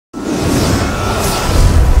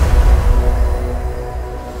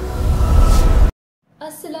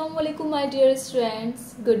Assalamualaikum my dear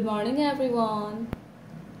students. Good morning everyone.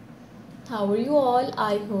 How are you all?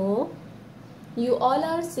 I hope you all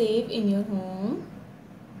are safe in your home.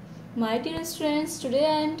 My dear students, today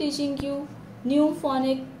I am teaching you new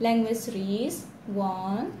phonic language series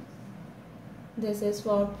 1. This is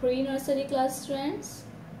for pre-nursery class students.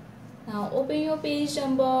 Now open your page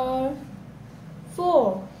number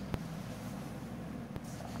 4.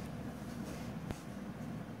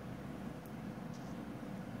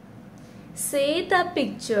 Say the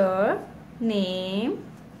picture name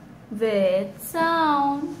with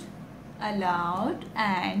sound, aloud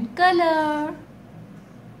and color.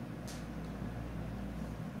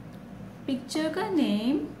 Picture का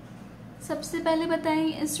name सबसे पहले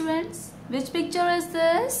बताएंगे students. Which picture is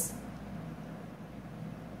this?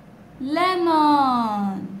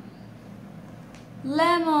 Lemon.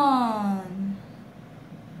 Lemon.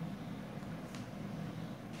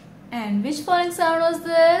 And which phonic sound was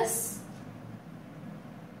this?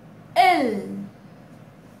 L.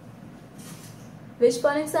 Which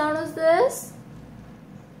phonic sound was this?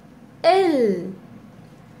 L.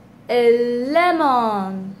 L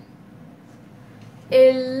lemon.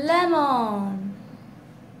 L lemon.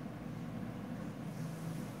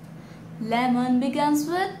 Lemon begins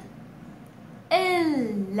with L.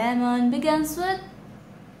 Lemon begins with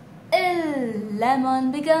L. Lemon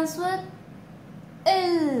begins with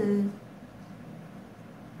L.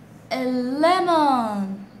 L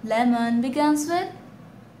lemon. Lemon begins with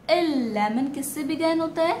L. Lemon किससे begin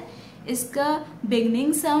होता है? इसका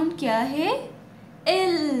beginning sound क्या है?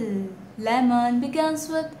 L. Lemon begins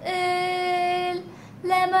with L.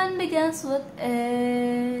 Lemon begins with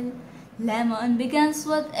L. Lemon begins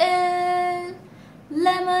with L.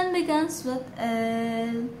 Lemon begins with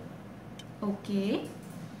L. Okay.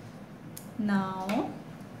 Now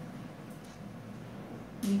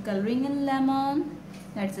we coloring in lemon.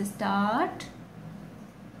 Let's start.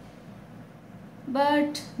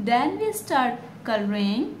 But then we start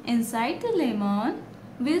coloring inside the lemon.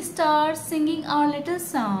 We start singing our little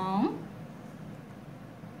song.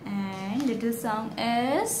 And little song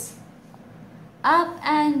is up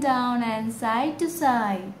and down and side to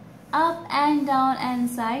side. Up and down and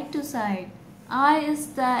side to side. I is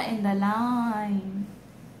the in the line.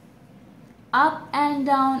 Up and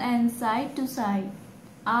down and side to side.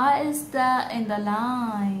 I is the in the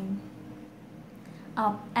line.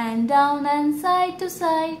 Up and down and side to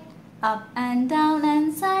side. Up and down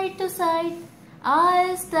and side to side.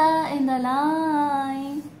 I is the in the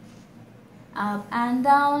line. Up and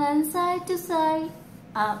down and side to side.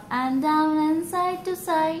 Up and down and side to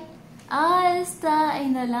side. I is the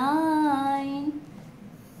in the line.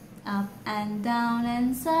 Up and down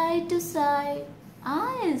and side to side.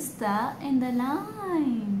 I is the in the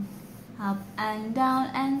line. Up and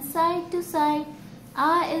down and side to side.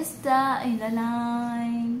 I is the in the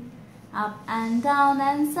line. Up and down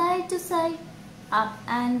and side to side. Up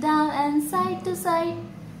and down and side to side.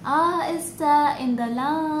 I is the in the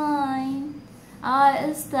line. I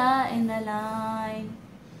is the in the line.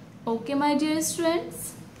 Okay my dear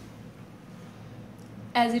students.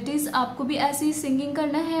 As it is आपको भी ऐसे ही singing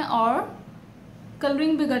करना है और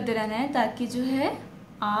colouring भी करते रहना है ताकि जो है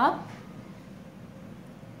आप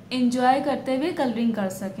एंजॉय करते हुए कलरिंग कर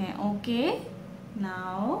सकें. ओके.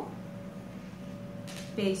 नाउ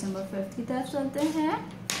पेज नंबर 5 की तरफ चलते हैं.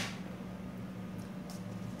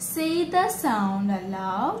 से the sound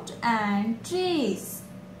allowed and trace.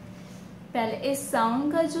 पहले इस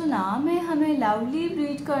साउंड का जो नाम है हमें लाउडली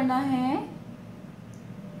रीड करना है.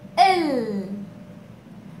 L.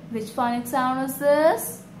 Which phonic sound was this?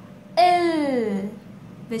 L.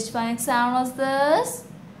 Which phonic sound was this?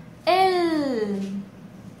 L.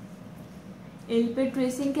 L पे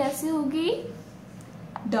ट्रेसिंग कैसे होगी?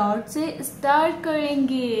 डॉट से स्टार्ट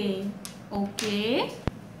करेंगे. Okay.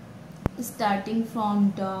 Starting from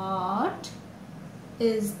dot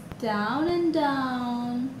is down and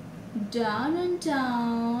down, down and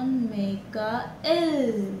down, make a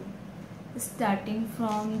L. Starting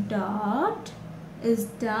from dot is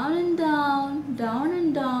down and down, down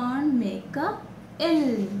and down, make a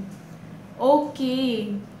L.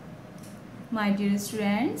 Okay, my dear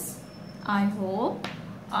students, I hope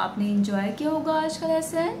आपने enjoy किया होगा आज का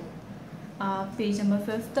lesson. आप page number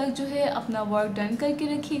 5 तक जो है अपना वर्क डन करके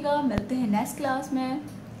रखिएगा. मिलते हैं नेक्स्ट क्लास में.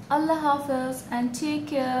 अल्लाह हाफ़िज़ एंड टेक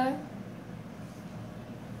केयर.